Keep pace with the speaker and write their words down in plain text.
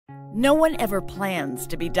No one ever plans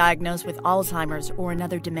to be diagnosed with Alzheimer's or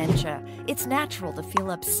another dementia. It's natural to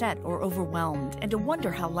feel upset or overwhelmed and to wonder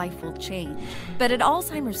how life will change. But at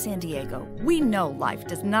Alzheimer's San Diego, we know life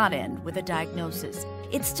does not end with a diagnosis.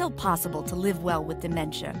 It's still possible to live well with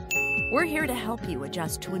dementia. We're here to help you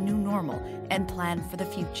adjust to a new normal and plan for the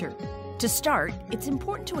future. To start, it's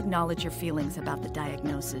important to acknowledge your feelings about the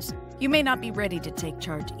diagnosis. You may not be ready to take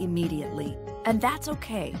charge immediately, and that's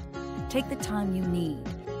okay. Take the time you need.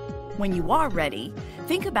 When you are ready,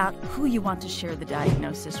 think about who you want to share the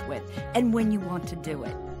diagnosis with and when you want to do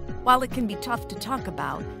it. While it can be tough to talk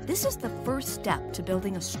about, this is the first step to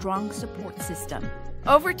building a strong support system.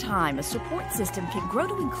 Over time, a support system can grow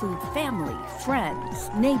to include family, friends,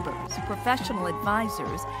 neighbors, professional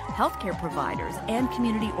advisors, healthcare providers, and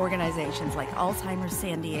community organizations like Alzheimer's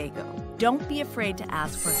San Diego. Don't be afraid to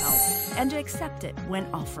ask for help and to accept it when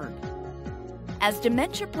offered. As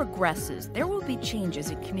dementia progresses, there will be changes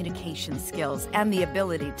in communication skills and the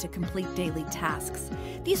ability to complete daily tasks.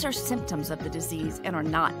 These are symptoms of the disease and are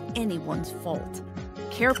not anyone's fault.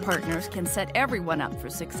 Care partners can set everyone up for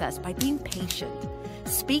success by being patient.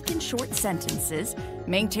 Speak in short sentences,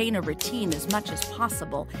 maintain a routine as much as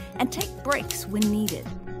possible, and take breaks when needed.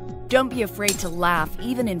 Don't be afraid to laugh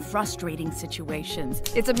even in frustrating situations.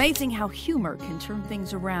 It's amazing how humor can turn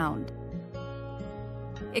things around.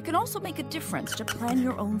 It can also make a difference to plan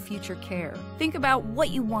your own future care. Think about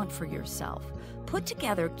what you want for yourself. Put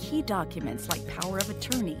together key documents like power of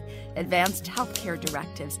attorney, advanced healthcare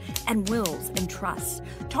directives, and wills and trusts.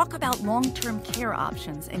 Talk about long-term care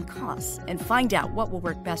options and costs, and find out what will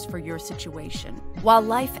work best for your situation. While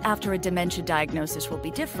life after a dementia diagnosis will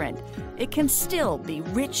be different, it can still be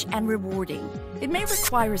rich and rewarding. It may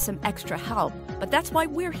require some extra help, but that's why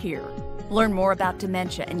we're here. Learn more about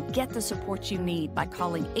dementia and get the support you need by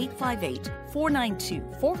calling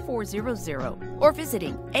 858-492-4400 or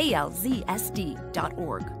visiting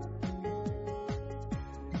alzsd.org.